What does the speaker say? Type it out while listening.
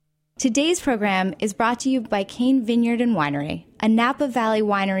Today's program is brought to you by Kane Vineyard and Winery, a Napa Valley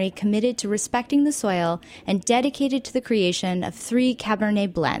winery committed to respecting the soil and dedicated to the creation of 3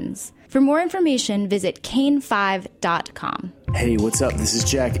 Cabernet blends. For more information, visit kane5.com. Hey, what's up? This is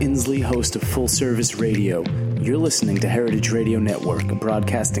Jack Inslee, host of Full Service Radio. You're listening to Heritage Radio Network,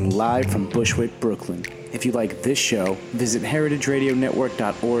 broadcasting live from Bushwick, Brooklyn. If you like this show, visit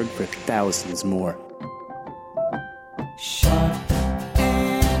heritageradionetwork.org for thousands more. Sharp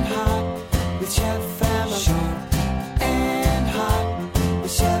and hot with Chef Family. Sharp and hot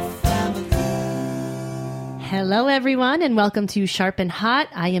with Chef Family. Hello, everyone, and welcome to Sharp and Hot.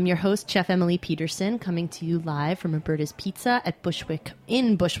 I am your host, Chef Emily Peterson, coming to you live from Roberta's Pizza at Bushwick,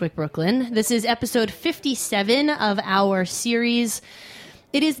 in Bushwick, Brooklyn. This is episode 57 of our series.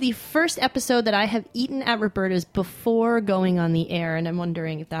 It is the first episode that I have eaten at Roberta's before going on the air, and I'm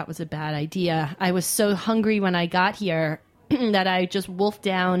wondering if that was a bad idea. I was so hungry when I got here that I just wolfed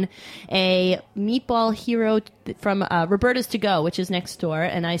down a Meatball Hero from Roberta's To Go, which is next door,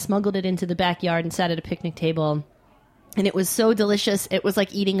 and I smuggled it into the backyard and sat at a picnic table. And it was so delicious. It was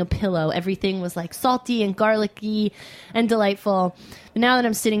like eating a pillow. Everything was like salty and garlicky and delightful. But now that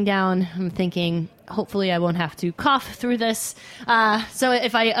I'm sitting down, I'm thinking, hopefully I won't have to cough through this. So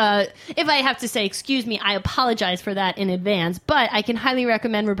if I have to say excuse me, I apologize for that in advance. But I can highly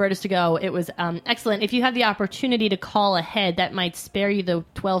recommend Roberta's To Go. It was excellent. If you have the opportunity to call ahead, that might spare you the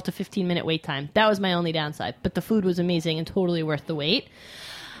 12 to 15 minute wait time. That was my only downside. But the food was amazing and totally worth the wait.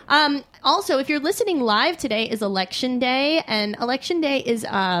 Also, if you're listening live, today is Election Day, and Election Day is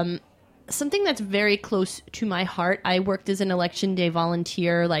something that's very close to my heart. I worked as an Election Day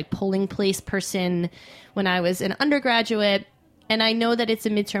volunteer, like polling place person when I was an undergraduate, and I know that it's a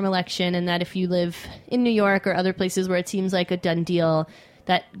midterm election and that if you live in New York or other places where it seems like a done deal,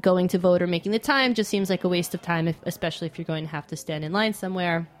 that going to vote or making the time just seems like a waste of time, especially if you're going to have to stand in line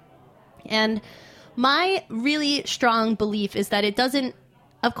somewhere. And my really strong belief is that it doesn't.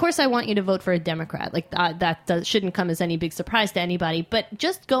 Of course, I want you to vote for a Democrat. Like that shouldn't come as any big surprise to anybody. But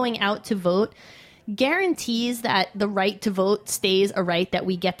just going out to vote guarantees that the right to vote stays a right that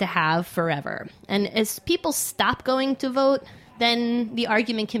we get to have forever. And as people stop going to vote, then the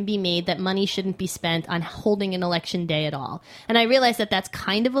argument can be made that money shouldn't be spent on holding an election day at all. And I realize that that's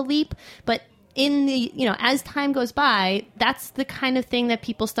kind of a leap, but in the, as time goes by, that's the kind of thing that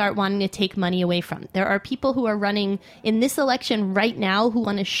people start wanting to take money away from. There are people who are running in this election right now who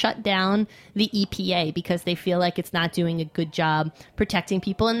want to shut down the EPA because they feel like it's not doing a good job protecting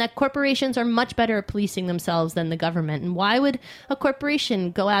people and that corporations are much better at policing themselves than the government. And why would a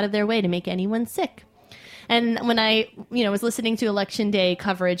corporation go out of their way to make anyone sick? And when I, was listening to Election Day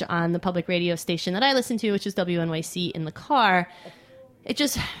coverage on the public radio station that I listen to, which is WNYC, in the car, it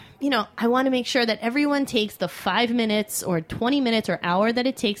just, I want to make sure that everyone takes the 5 minutes or 20 minutes or hour that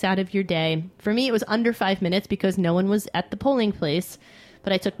it takes out of your day. For me, it was under 5 minutes because no one was at the polling place.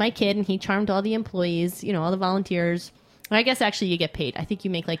 But I took my kid and he charmed all the employees, all the volunteers. I guess actually you get paid. I think you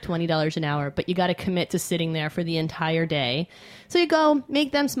make like $20 an hour, but you got to commit to sitting there for the entire day. So you go,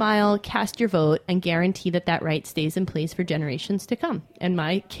 make them smile, cast your vote, and guarantee that that right stays in place for generations to come. And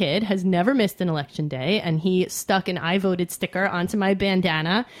my kid has never missed an election day, and he stuck an I voted sticker onto my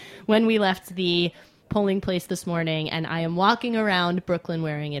bandana when we left the polling place this morning, and I am walking around Brooklyn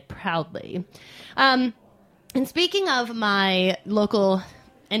wearing it proudly. And speaking of my local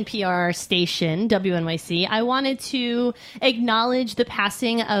NPR station, WNYC, I wanted to acknowledge the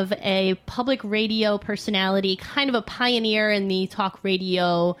passing of a public radio personality, kind of a pioneer in the talk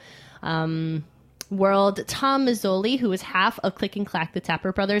radio world, Tom Mazzoli, who was half of Click and Clack, the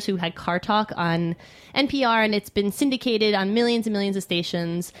Tapper Brothers, who had Car Talk on NPR, and it's been syndicated on millions and millions of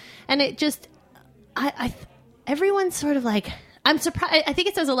stations. And it just, everyone's sort of like, I'm surprised. I think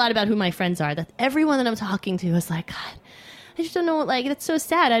it says a lot about who my friends are, that everyone that I'm talking to is like, God, I just don't know, that's so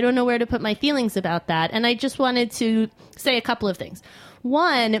sad. I don't know where to put my feelings about that. And I just wanted to say a couple of things.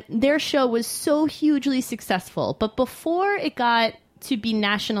 One, their show was so hugely successful, but before it got to be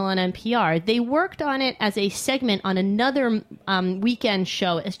national on NPR, they worked on it as a segment on another weekend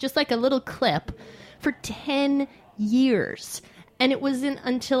show. It's just like a little clip for 10 years. And it wasn't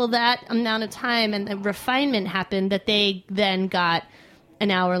until that amount of time and the refinement happened that they then got an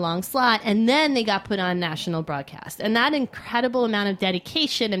hour-long slot, and then they got put on national broadcast. And that incredible amount of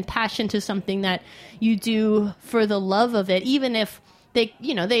dedication and passion to something that you do for the love of it, even if they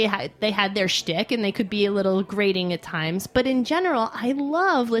had their shtick and they could be a little grating at times. But in general, I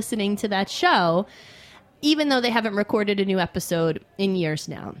love listening to that show, even though they haven't recorded a new episode in years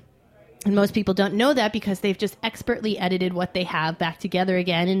now. And most people don't know that because they've just expertly edited what they have back together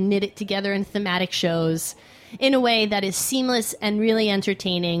again and knit it together in thematic shows. in a way that is seamless and really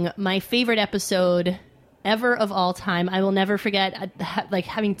entertaining. My favorite episode ever of all time. I will never forget like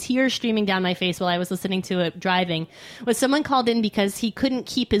having tears streaming down my face while I was listening to it driving, was someone called in because he couldn't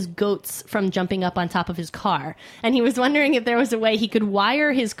keep his goats from jumping up on top of his car. And he was wondering if there was a way he could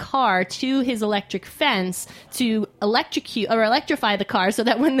wire his car to his electric fence to electrify the car so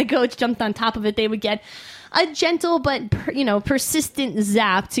that when the goats jumped on top of it, they would get a gentle but persistent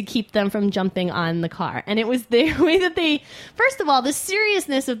zap to keep them from jumping on the car. And it was the way that they, first of all, the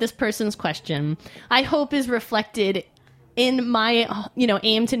seriousness of this person's question, I hope is reflected in my,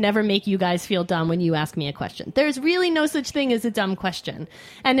 aim to never make you guys feel dumb when you ask me a question. There's really no such thing as a dumb question.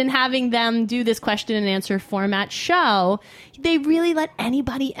 And in having them do this question and answer format show, they really let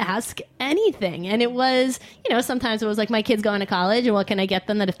anybody ask anything. And it was, sometimes it was like, my kid's going to college and what can I get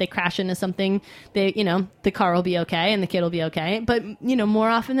them that if they crash into something, they, the car will be okay and the kid will be okay. But, more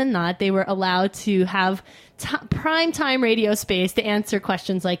often than not, they were allowed to have prime time radio space to answer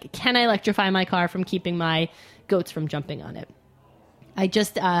questions like, can I electrify my car from keeping my goats from jumping on it? I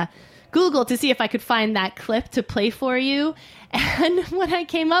just Googled to see if I could find that clip to play for you. And what I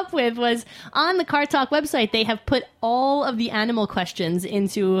came up with was on the Car Talk website, they have put all of the animal questions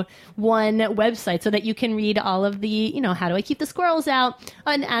into one website so that you can read all of the, how do I keep the squirrels out?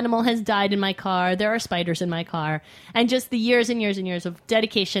 An animal has died in my car. There are spiders in my car. And just the years and years and years of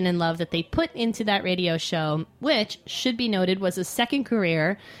dedication and love that they put into that radio show, which should be noted was a second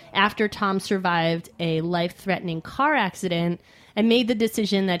career after Tom survived a life-threatening car accident and made the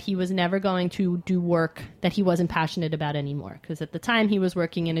decision that he was never going to do work that he wasn't passionate about anymore. Because at the time, he was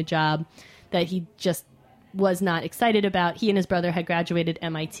working in a job that he just was not excited about. He and his brother had graduated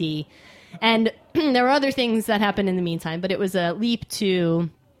MIT. And there were other things that happened in the meantime, but it was a leap to,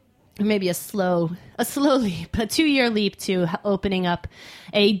 maybe a slow leap, a 2-year leap to opening up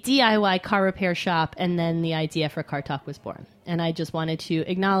a DIY car repair shop. And then the idea for Car Talk was born. And I just wanted to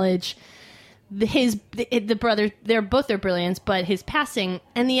acknowledge the brother, they're both their brilliance, but his passing.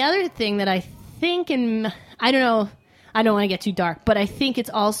 And the other thing that I think, and I don't know, I don't want to get too dark, but I think it's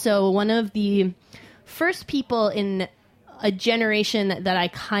also one of the first people in a generation that I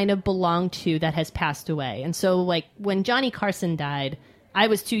kind of belong to that has passed away. And so like when Johnny Carson died, I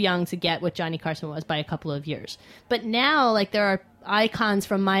was too young to get what Johnny Carson was by a couple of years. But now, like, there are icons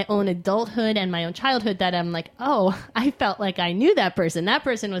from my own adulthood and my own childhood that I'm like, oh, I felt like I knew that person. That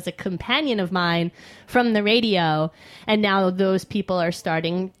person was a companion of mine from the radio. And now those people are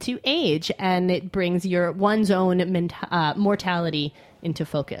starting to age, and it brings one's own mortality into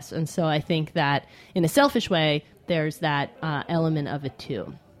focus. And so I think that in a selfish way, there's that element of it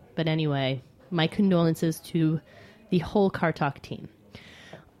too. But anyway, my condolences to the whole Car Talk team.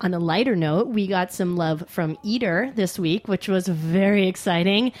 On a lighter note, we got some love from Eater this week, which was very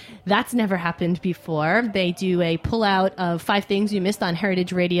exciting. That's never happened before. They do a pullout of 5 things you missed on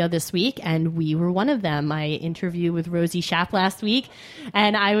Heritage Radio this week, and we were one of them. I interviewed with Rosie Schaap last week,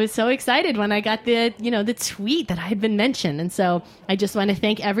 and I was so excited when I got the tweet that I had been mentioned. And so I just want to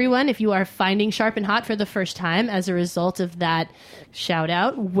thank everyone. If you are finding Sharp and Hot for the first time as a result of that shout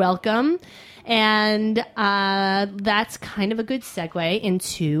out, welcome. And that's kind of a good segue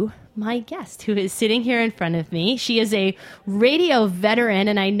into my guest, who is sitting here in front of me. She is a radio veteran,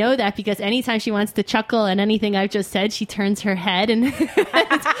 and I know that because anytime she wants to chuckle at anything I've just said, she turns her head. And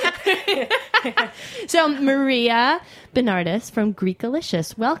so, Maria Bernardis from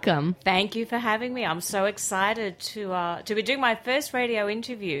Greekalicious, welcome. Thank you for having me. I'm so excited to be doing my first radio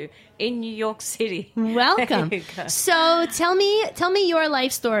interview in New York City. Welcome. So tell me your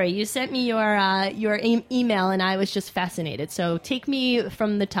life story. You sent me your email, and I was just fascinated. So take me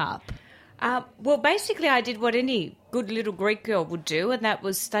from the top. Well, basically, I did what any good little Greek girl would do, and that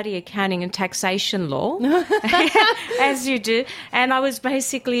was study accounting and taxation law, as you do. And I was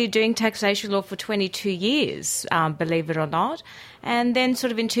basically doing taxation law for 22 years, believe it or not. And then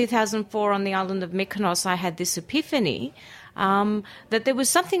sort of in 2004 on the island of Mykonos, I had this epiphany that there was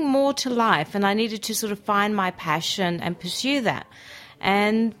something more to life, and I needed to sort of find my passion and pursue that.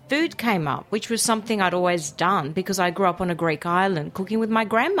 And food came up, which was something I'd always done because I grew up on a Greek island cooking with my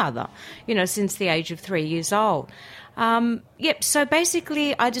grandmother, since the age of 3 years old. So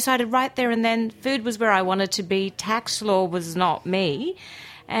basically I decided right there and then food was where I wanted to be. Tax law was not me.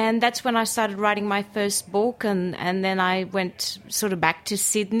 And that's when I started writing my first book, and then I went sort of back to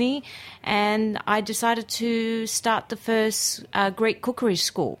Sydney, and I decided to start the first Greek cookery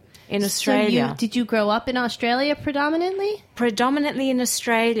school in Australia. So did you grow up in Australia predominantly? Predominantly in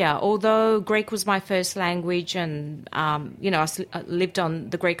Australia, although Greek was my first language, and I lived on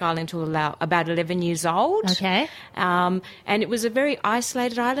the Greek island until about 11 years old. Okay. And it was a very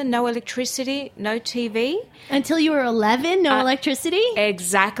isolated island, no electricity, no TV. Until you were 11, no electricity?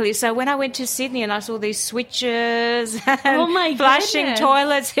 Exactly. So when I went to Sydney and I saw these switches and Oh my flushing goodness.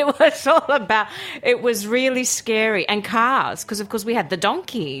 toilets, it was really scary. And cars, because of course we had the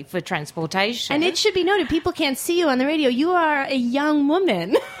donkey for transportation. And it should be noted, people can't see you on the radio. You are a young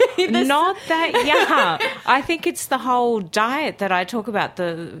woman. Not that young. I think it's the whole diet that I talk about.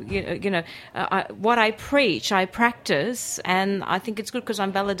 What I preach, I practice, and I think it's good because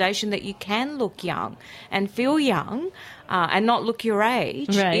I'm validation that you can look young and feel young and not look your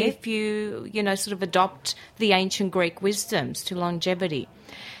age if you sort of adopt the ancient Greek wisdoms to longevity.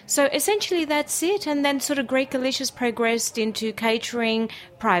 So essentially that's it. And then sort of Greek Alicia's progressed into catering,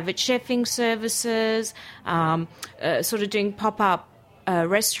 private chefing services, sort of doing pop-up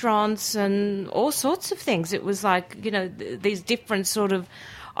restaurants and all sorts of things. It was like, these different sort of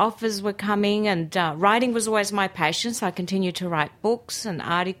offers were coming, and writing was always my passion. So I continued to write books and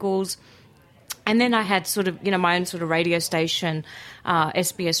articles. And then I had sort of, my own sort of radio station,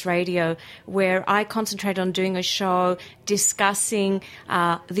 SBS Radio, where I concentrated on doing a show discussing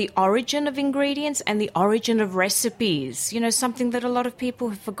the origin of ingredients and the origin of recipes, something that a lot of people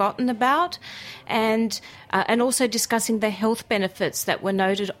have forgotten about, and also discussing the health benefits that were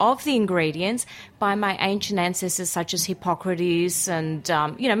noted of the ingredients by my ancient ancestors such as Hippocrates and,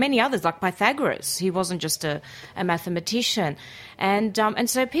 many others like Pythagoras. He wasn't just a mathematician. And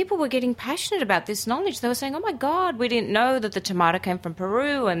so people were getting passionate about this knowledge. They were saying, oh, my God, we didn't know that the tomato came from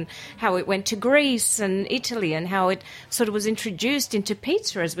Peru, and how it went to Greece and Italy, and how it sort of was introduced into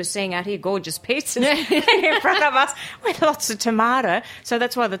pizza, as we're seeing out here, gorgeous pizzas in front of us with lots of tomato. So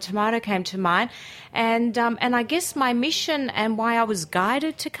that's why the tomato came to mind. And I guess my mission and why I was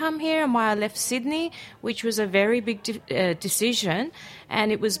guided to come here and why I left Sydney, which was a very big decision,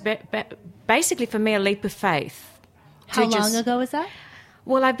 and it was basically for me a leap of faith. How long ago was that?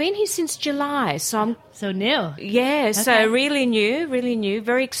 Well, I've been here since July, so I'm... So new. Yeah, Okay. so really new,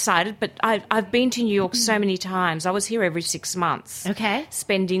 very excited. But I've been to New York so many times. I was here every 6 months. Okay.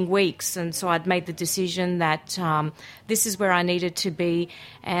 Spending weeks. And so I'd made the decision that this is where I needed to be,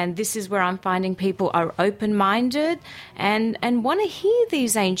 and this is where I'm finding people are open-minded and want to hear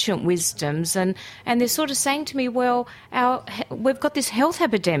these ancient wisdoms. And they're sort of saying to me, well, we've got this health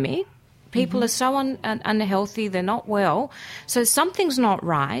epidemic. People are so unhealthy, they're not well. So something's not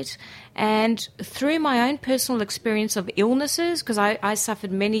right. And through my own personal experience of illnesses, because I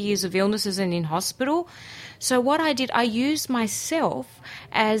suffered many years of illnesses and in hospital, so what I did, I used myself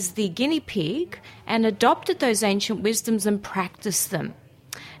as the guinea pig and adopted those ancient wisdoms and practiced them.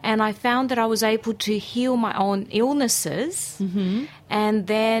 And I found that I was able to heal my own illnesses and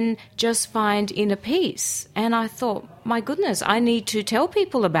then just find inner peace. And I thought, my goodness, I need to tell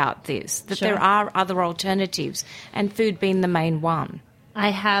people about this, that there are other alternatives, and food being the main one.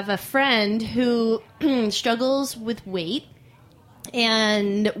 I have a friend who struggles with weight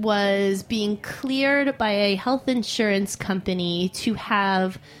and was being cleared by a health insurance company to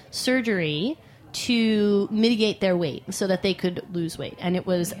have surgery to mitigate their weight so that they could lose weight. And it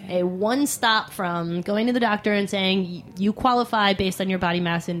was a one stop from going to the doctor and saying, you qualify based on your body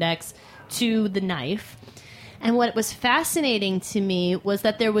mass index, to the knife. And what was fascinating to me was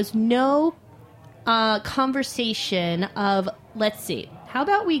that there was no conversation of, let's see, how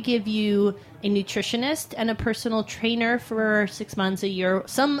about we give you a nutritionist and a personal trainer for 6 months, a year,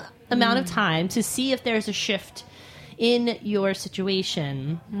 some amount of time to see if there's a shift in your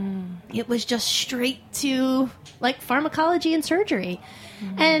situation. It was just straight to like pharmacology and surgery.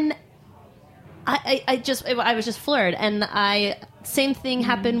 And I was just floored. And same thing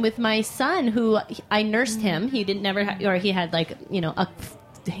happened with my son, who I nursed him. He didn't never or he had like, a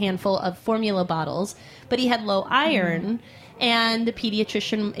handful of formula bottles, but he had low iron. And the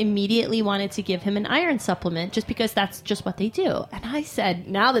pediatrician immediately wanted to give him an iron supplement just because that's just what they do. And I said,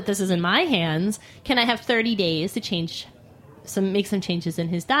 now that this is in my hands, can I have 30 days to make some changes in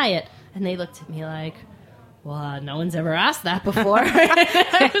his diet? And they looked at me like, well, no one's ever asked that before.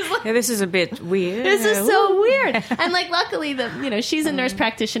 I was like, Yeah, this is a bit weird. this is so weird. And like, luckily, she's a nurse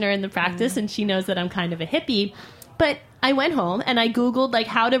practitioner in the practice, and she knows that I'm kind of a hippie. But I went home and I Googled like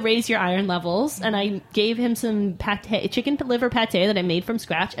how to raise your iron levels, and I gave him some chicken liver pate that I made from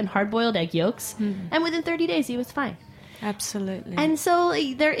scratch and hard-boiled egg yolks. And within 30 days, he was fine. Absolutely. And so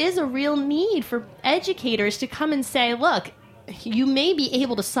there is a real need for educators to come and say, look, you may be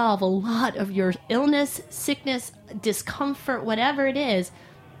able to solve a lot of your illness, sickness, discomfort, whatever it is,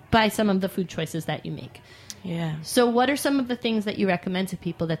 by some of the food choices that you make. Yeah. So what are some of the things that you recommend to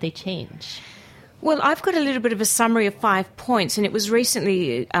people that they change? Well, I've got a little bit of a summary of 5 points, and it was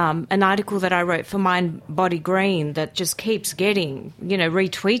recently an article that I wrote for Mind Body Green that just keeps getting,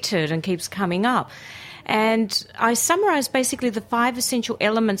 retweeted and keeps coming up. And I summarised basically the 5 essential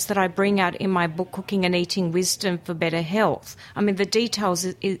elements that I bring out in my book, Cooking and Eating Wisdom for Better Health. I mean, the details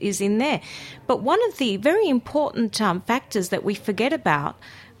is in there. But one of the very important factors that we forget about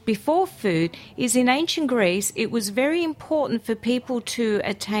before food is in ancient Greece, it was very important for people to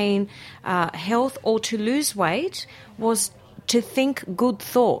attain health or to lose weight was to think good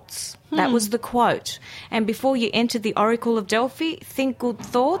thoughts. That was the quote. And before you enter the Oracle of Delphi, think good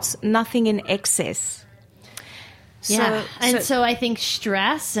thoughts, nothing in excess. So I think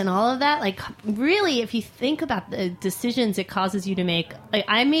stress and all of that, like really, if you think about the decisions it causes you to make, like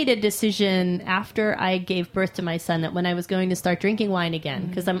I made a decision after I gave birth to my son that when I was going to start drinking wine again,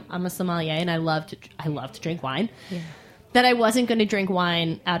 because I'm a sommelier and I love to drink wine, that I wasn't going to drink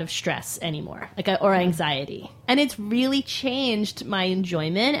wine out of stress anymore, or anxiety. And it's really changed my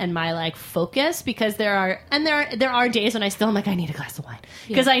enjoyment and my focus, because there are days when I still am like, I need a glass of wine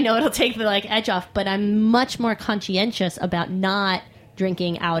because I know it'll take the edge off, but I'm much more conscientious about not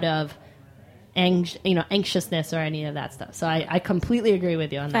drinking out of anxiousness or any of that stuff. So I completely agree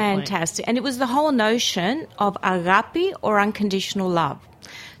with you on that point. Fantastic. And it was the whole notion of agape, or unconditional love.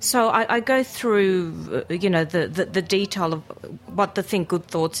 So I go through, the detail of what the think good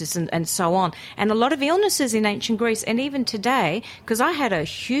thoughts is and so on. And a lot of illnesses in ancient Greece, and even today, because I had a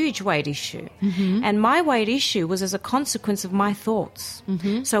huge weight issue. Mm-hmm. And my weight issue was as a consequence of my thoughts.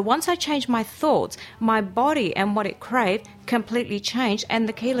 Mm-hmm. So once I changed my thoughts, my body and what it craved completely changed, and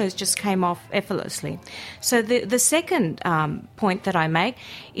the kilos just came off effortlessly. So the second point that I make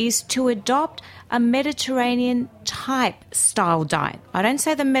is to adopt a Mediterranean type style diet. I don't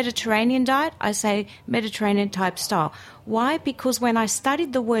say the Mediterranean diet, I say Mediterranean type style. Why? Because when I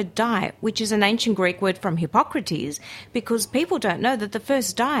studied the word diet, which is an ancient Greek word from Hippocrates, because people don't know that the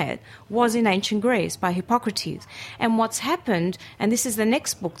first diet was in ancient Greece by Hippocrates. And what's happened, and this is the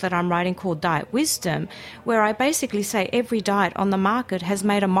next book that I'm writing called Diet Wisdom, where I basically say every diet on the market has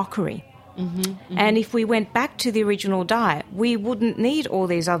made a mockery. Mm-hmm, mm-hmm. And if we went back to the original diet, we wouldn't need all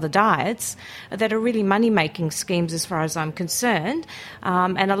these other diets that are really money-making schemes as far as I'm concerned.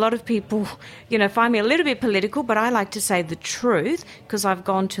 And a lot of people, find me a little bit political, but I like to say the truth because I've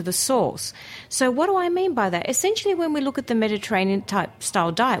gone to the source. So what do I mean by that? Essentially, when we look at the Mediterranean type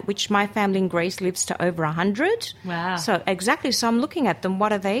style diet, which my family in Greece lives to over 100. Wow. So exactly. So I'm looking at them.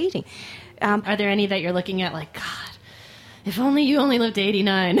 What are they eating? Are there any that you're looking at like, God, if only you only lived to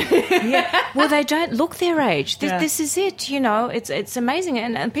 89. Yeah. Well, they don't look their age. This is it, It's amazing.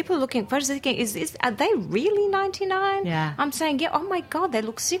 And people are looking, photos thinking, are they really 99? Yeah. I'm saying, oh my God, they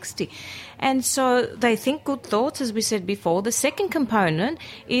look 60. And so they think good thoughts, as we said before. The second component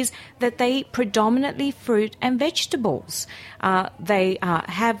is that they eat predominantly fruit and vegetables. They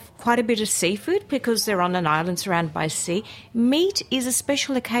have quite a bit of seafood because they're on an island surrounded by sea. Meat is a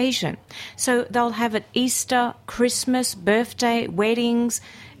special occasion. So they'll have it Easter, Christmas, birthday, weddings.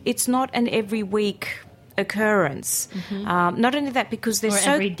 It's not an every week occurrence. Mm-hmm. Not only that, because they're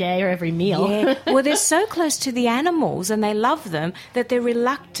every day or every meal. Yeah. Well, they're so close to the animals and they love them that they're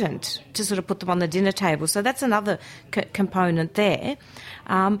reluctant to sort of put them on the dinner table. So that's another component there.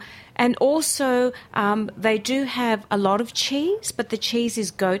 And also, they do have a lot of cheese, but the cheese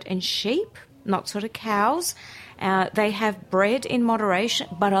is goat and sheep, not sort of cows. They have bread in moderation,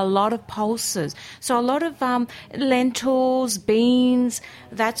 but a lot of pulses. So a lot of lentils, beans,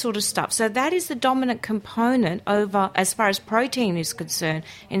 that sort of stuff. So that is the dominant component over, as far as protein is concerned,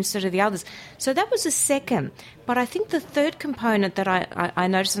 instead of the others. So that was the second. But I think the third component that I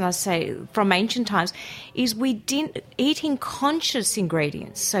noticed, and I say from ancient times, is eating conscious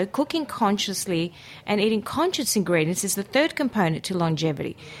ingredients. So cooking consciously and eating conscious ingredients is the third component to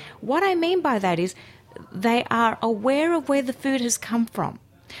longevity. What I mean by that is they are aware of where the food has come from.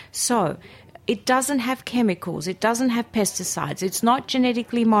 So it doesn't have chemicals, it doesn't have pesticides, it's not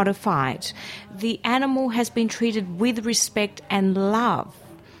genetically modified. The animal has been treated with respect and love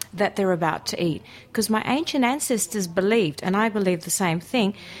that they're about to eat. Because my ancient ancestors believed, and I believe the same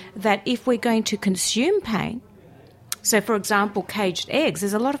thing, that if we're going to consume pain, so, for example, caged eggs,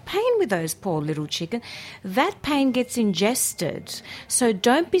 there's a lot of pain with those poor little chickens. That pain gets ingested. So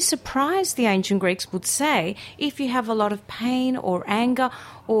don't be surprised, the ancient Greeks would say, if you have a lot of pain or anger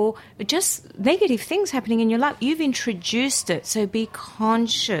or just negative things happening in your life, you've introduced it. So be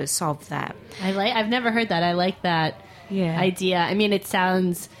conscious of that. I've never heard that. I like that idea. I mean, it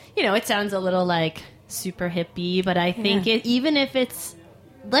sounds a little like super hippie, but I think even if it's,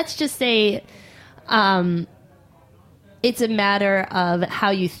 let's just say, it's a matter of how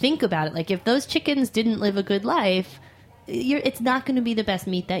you think about it. Like if those chickens didn't live a good life, it's not going to be the best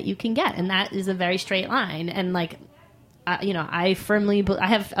meat that you can get, and that is a very straight line. And like, I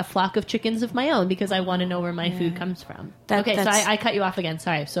have a flock of chickens of my own because I want to know where my food comes from. So I cut you off again.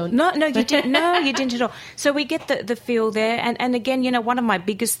 Sorry. So no, you didn't. No, you didn't at all. So we get the feel there, and again, one of my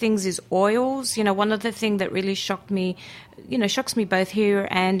biggest things is oils. One of the things that really shocks me both here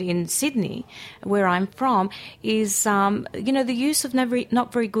and in Sydney, where I'm from, is the use of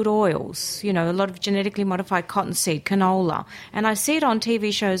not very good oils. A lot of genetically modified cottonseed, canola, and I see it on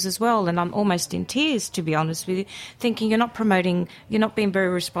TV shows as well. And I'm almost in tears, to be honest with you, thinking you're not being very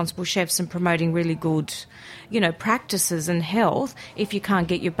responsible chefs and promoting really good, practices and health if you can't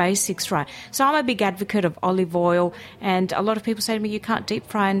get your basics right. So I'm a big advocate of olive oil, and a lot of people say to me, you can't deep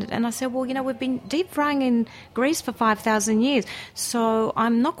fry. And I say, well, we've been deep frying in Greece for 5,000 years. So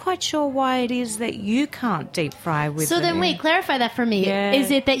I'm not quite sure why it is that you can't deep fry with So then wait, clarify that for me. Yeah.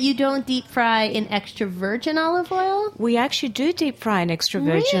 Is it that you don't deep fry in extra virgin olive oil? We actually do deep fry in extra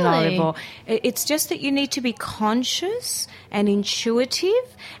virgin olive oil. It's just that you need to be conscious and intuitive.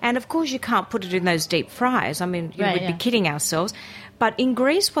 And of course, you can't put it in those deep fries. I mean, we'd be kidding ourselves. But in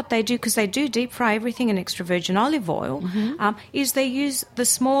Greece, what they do, because they do deep fry everything in extra virgin olive oil, is they use the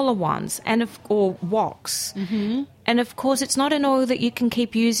smaller ones or woks. Mm-hmm. And of course, it's not an oil that you can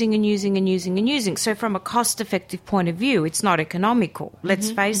keep using and using and using and using. So from a cost-effective point of view, it's not economical,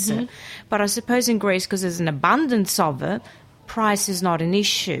 let's face it. But I suppose in Greece, because there's an abundance of it, price is not an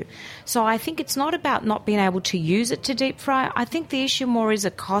issue. So I think it's not about not being able to use it to deep fry. I think the issue more is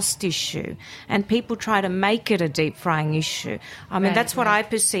a cost issue, and people try to make it a deep frying issue. I mean, that's what I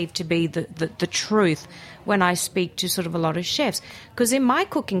perceive to be the truth when I speak to sort of a lot of chefs. Because in my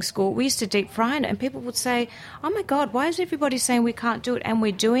cooking school, we used to deep fry it, and people would say, oh my God, why is everybody saying we can't do it? And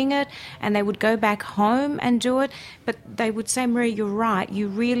we're doing it. And they would go back home and do it. But they would say, Maria, you're right. You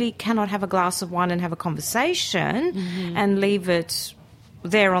really cannot have a glass of wine and have a conversation and leave it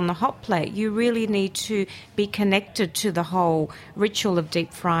there on the hot plate. You really need to be connected to the whole ritual of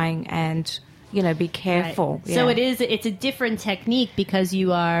deep frying and be careful. Right. So it's a different technique because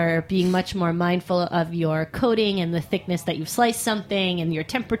you are being much more mindful of your coating and the thickness that you've sliced something and your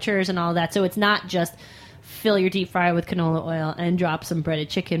temperatures and all that. So it's not just fill your deep fryer with canola oil and drop some breaded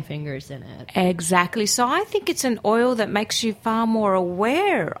chicken fingers in it. Exactly. So I think it's an oil that makes you far more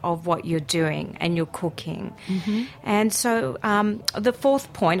aware of what you're doing and you're cooking. Mm-hmm. And so the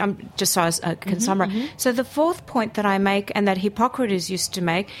fourth point, just so I can summarize. So the fourth point that I make and that Hippocrates used to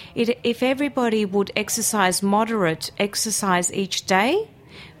make, if everybody would exercise moderate exercise each day,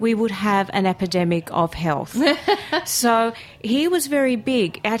 we would have an epidemic of health. So he was very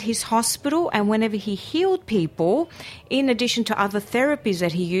big at his hospital, and whenever he healed people, in addition to other therapies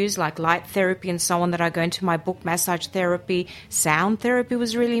that he used, like light therapy and so on that I go into my book, massage therapy, sound therapy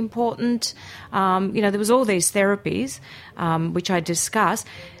was really important. There was all these therapies, which I discuss,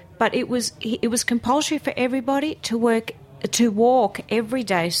 but it was compulsory for everybody to walk every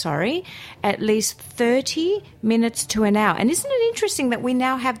day, at least 30 minutes to an hour. And isn't it interesting that we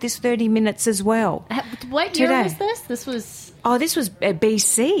now have this 30 minutes as well? What year was this? This was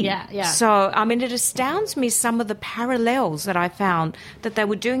BC. Yeah. So, it astounds me some of the parallels that I found that they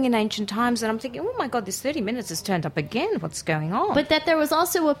were doing in ancient times. And I'm thinking, oh my God, this 30 minutes has turned up again. What's going on? But that there was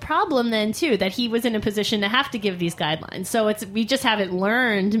also a problem then, too, that he was in a position to have to give these guidelines. So we just haven't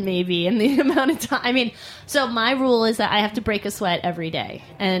learned maybe in the amount of time. So my rule is that I have to break a sweat every day.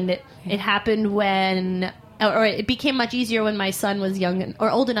 And it happened or it became much easier when my son was young or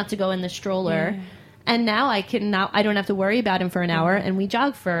old enough to go in the stroller. Yeah. And now I don't have to worry about him for an hour, and we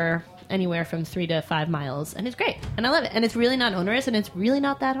jog for anywhere from 3 to 5 miles, and it's great, and I love it, and it's really not onerous, and it's really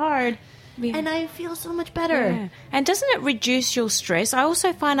not that hard, and I feel so much better. Yeah. And doesn't it reduce your stress? I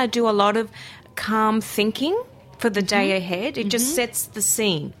also find I do a lot of calm thinking for the day ahead. It just sets the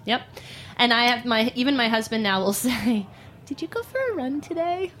scene. Yep. And I have my husband now will say, did you go for a run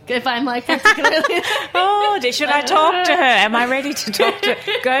today? If I'm particularly... should I talk to her? Am I ready to talk to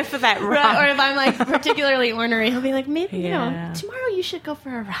her? Go for that run. Right, or if I'm particularly ornery, he'll be like, maybe, tomorrow you should go for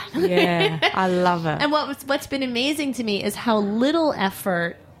a run. Yeah, I love it. And what's been amazing to me is how little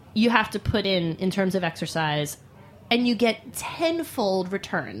effort you have to put in terms of exercise, and you get tenfold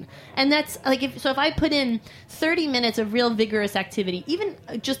return. And that's if I put in 30 minutes of real vigorous activity, even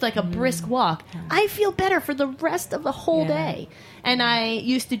just like a brisk walk, I feel better for the rest of the whole day. And I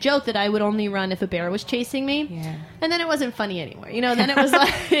used to joke that I would only run if a bear was chasing me. Yeah. And then it wasn't funny anymore. Then it was like,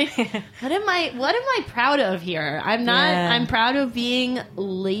 what am I proud of here? I'm proud of being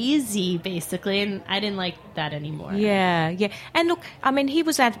lazy, basically. And I didn't like that anymore. Yeah. And look, he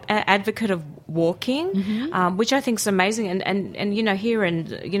was an advocate of walking, which I think think's amazing. And you know, here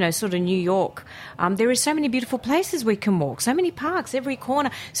in, you know, sort of New York, there are so many beautiful places we can walk, so many parks, every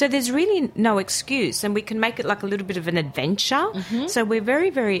corner. So there's really no excuse, and we can make it like a little bit of an adventure. So we're very,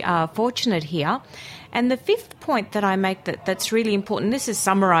 very fortunate here. And the fifth point that I make that's really important, this is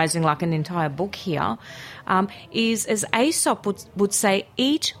summarizing like an entire book here, is, as Aesop would say,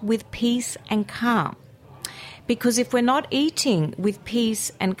 eat with peace and calm. Because if we're not eating with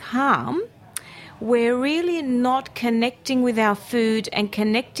peace and calm, we're really not connecting with our food and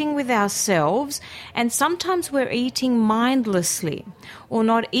connecting with ourselves, and sometimes we're eating mindlessly or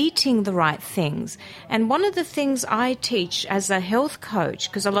not eating the right things. And one of the things I teach as a health coach,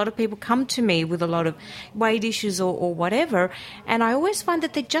 because a lot of people come to me with a lot of weight issues or whatever, and I always find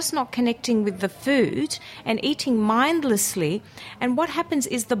that they're just not connecting with the food and eating mindlessly, and what happens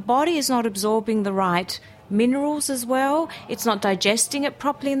is the body is not absorbing the right minerals as well. It's not digesting it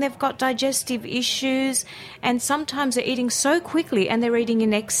properly, and they've got digestive issues, and sometimes they're eating so quickly and they're eating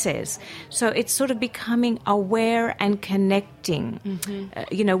in excess. So it's sort of becoming aware and connecting,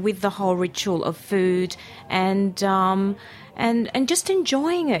 you know, with the whole ritual of food, and just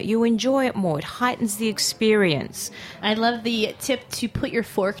enjoying it. You enjoy it more. It heightens the experience. I love the tip to put your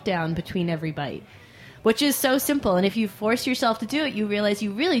fork down between every bite, which is so simple. And if you force yourself to do it, you realize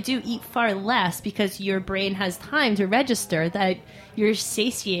you really do eat far less because your brain has time to register that you're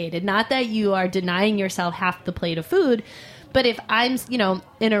satiated. Not that you are denying yourself half the plate of food, but if I'm, you know,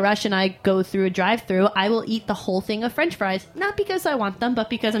 in a rush and I go through a drive-through, I will eat the whole thing of French fries, not because I want them, but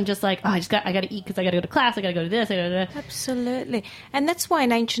because I'm just like, oh, I got to eat because I got to go to class, I got to go to this, I got to. Absolutely. And that's why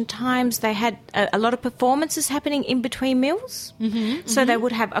in ancient times they had a lot of performances happening in between meals. So they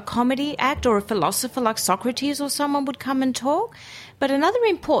would have a comedy act, or a philosopher like Socrates or someone would come and talk. But another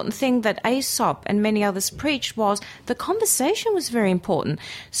important thing that Aesop and many others preached was the conversation was very important.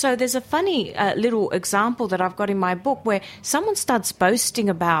 So there's a funny little example that I've got in my book where someone starts boasting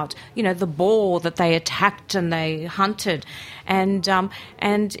about, you know, the boar that they attacked and they hunted.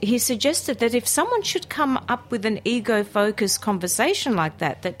 And he suggested that if someone should come up with an ego-focused conversation like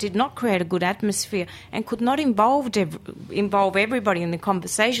that did not create a good atmosphere and could not involve everybody in the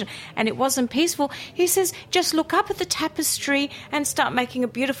conversation, and it wasn't peaceful, he says, just look up at the tapestry and start making a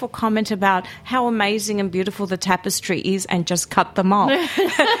beautiful comment about how amazing and beautiful the tapestry is, and just cut them off.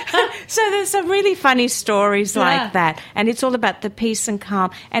 So there's some really funny stories like that, and it's all about the peace and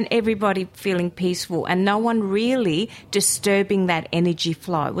calm and everybody feeling peaceful and no one really disturbing that energy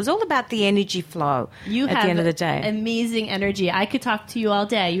flow. It was all about the energy flow at the end of the day. Amazing energy. I could talk to you all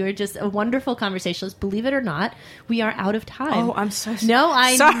day. You are just a wonderful conversationalist. Believe it or not, we are out of time. Oh, I'm so sorry. No,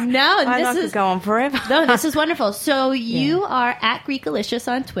 I know. I could go on forever. No, this is wonderful. So you are at Greekalicious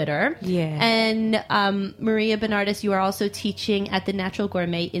on Twitter. Yeah. And Maria Bernardis, you are also teaching at the Natural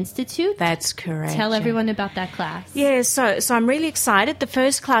Gourmet Institute. That's correct. Tell everyone about that class. Yeah, so I'm really excited. The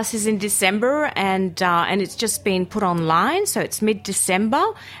first class is in December, and it's just been put online, so it's mid-December,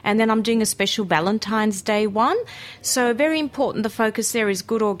 and then I'm doing a special Valentine's Day one. So very important, the focus there is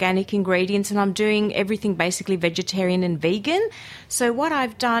good organic ingredients, and I'm doing everything basically vegetarian and vegan. So what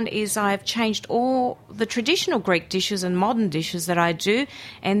I've done is I've changed all the traditional Greek dishes and modern dishes that I do,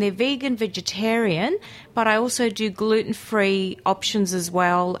 and they're vegan, vegetarian, but I also do gluten-free options as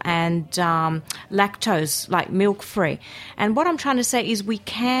well, and lactose, like milk-free. And what I'm trying to say is we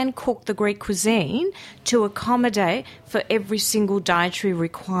can cook the Greek cuisine to accommodate for every single dietary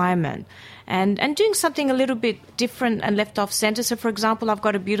requirement. And doing something a little bit different and left off center. So, for example, I've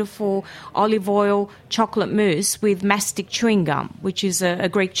got a beautiful olive oil chocolate mousse with mastic chewing gum, which is a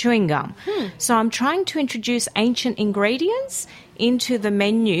Greek chewing gum. So I'm trying to introduce ancient ingredients into the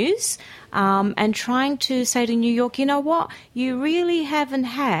menus, and trying to say to New York, you know what, you really haven't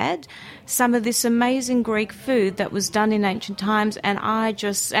had some of this amazing Greek food that was done in ancient times, and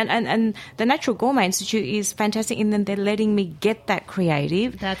and the Natural Gourmet Institute is fantastic in that they're letting me get that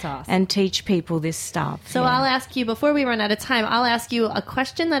creative. That's awesome. And teach people this stuff. So I'll ask you, before we run out of time, I'll ask you a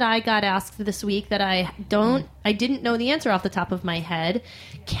question that I got asked this week that I didn't know the answer off the top of my head.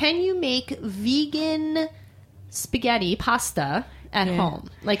 Can you make vegan spaghetti pasta at home?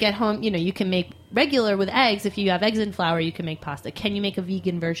 Like at home, you know, you can make regular with eggs. If you have eggs and flour, you can make pasta. Can you make a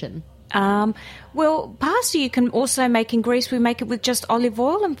vegan version? Well, pasta you can also make in Greece. We make it with just olive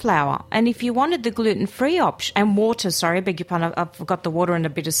oil and flour. And if you wanted the gluten-free option, and water, sorry, I beg your pardon, I forgot the water and a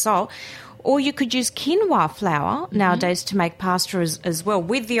bit of salt. Or you could use quinoa flour nowadays to make pasta as well,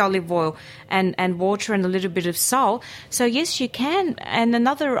 with the olive oil and water and a little bit of salt. So yes, you can. And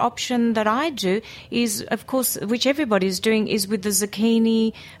another option that I do is, of course, which everybody's doing, is with the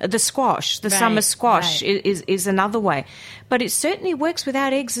zucchini, the squash, the summer squash is another way. But it certainly works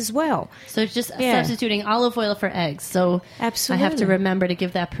without eggs as well. So it's just substituting olive oil for eggs. So absolutely. I have to remember to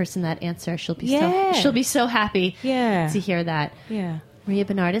give that person that answer. She'll be so happy to hear that. Yeah. Maria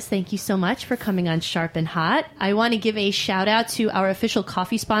Bernardis, thank you so much for coming on Sharp and Hot. I want to give a shout out to our official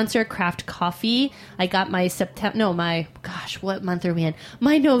coffee sponsor, Craft Coffee. I got my what month are we in?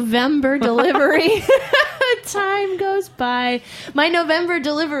 My November delivery. Time goes by. My November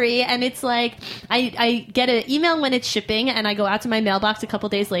delivery, and it's like I get an email when it's shipping, and I go out to my mailbox a couple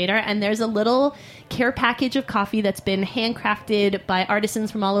days later, and there's a little care package of coffee that's been handcrafted by artisans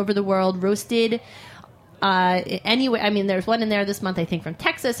from all over the world, roasted. Anyway, I mean, there's one in there this month, I think, from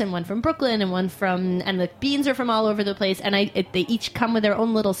Texas, and one from Brooklyn, and the beans are from all over the place, and they each come with their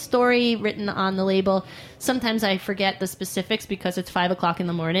own little story written on the label. Sometimes I forget the specifics because it's 5 o'clock in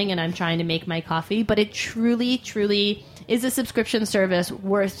the morning and I'm trying to make my coffee, but it truly, truly is a subscription service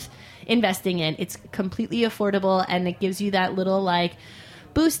worth investing in. It's completely affordable, and it gives you that little,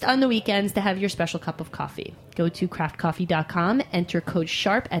 boost on the weekends to have your special cup of coffee. Go to craftcoffee.com, enter code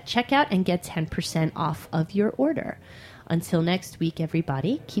SHARP at checkout, and get 10% off of your order. Until next week,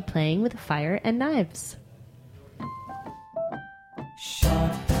 everybody, keep playing with fire and knives.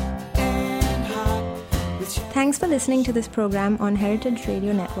 Thanks for listening to this program on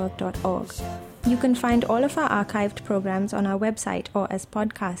heritageradionetwork.org. You can find all of our archived programs on our website or as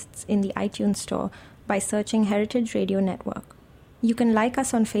podcasts in the iTunes Store by searching Heritage Radio Network. You can like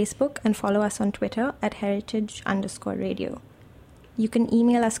us on Facebook and follow us on Twitter at heritage_radio. You can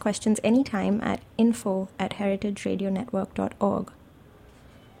email us questions anytime at info@heritageradionetwork.org.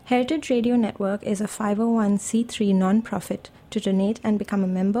 Heritage Radio Network is a 501c3 nonprofit. To donate and become a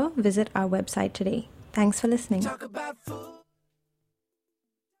member, visit our website today. Thanks for listening. Talk about food.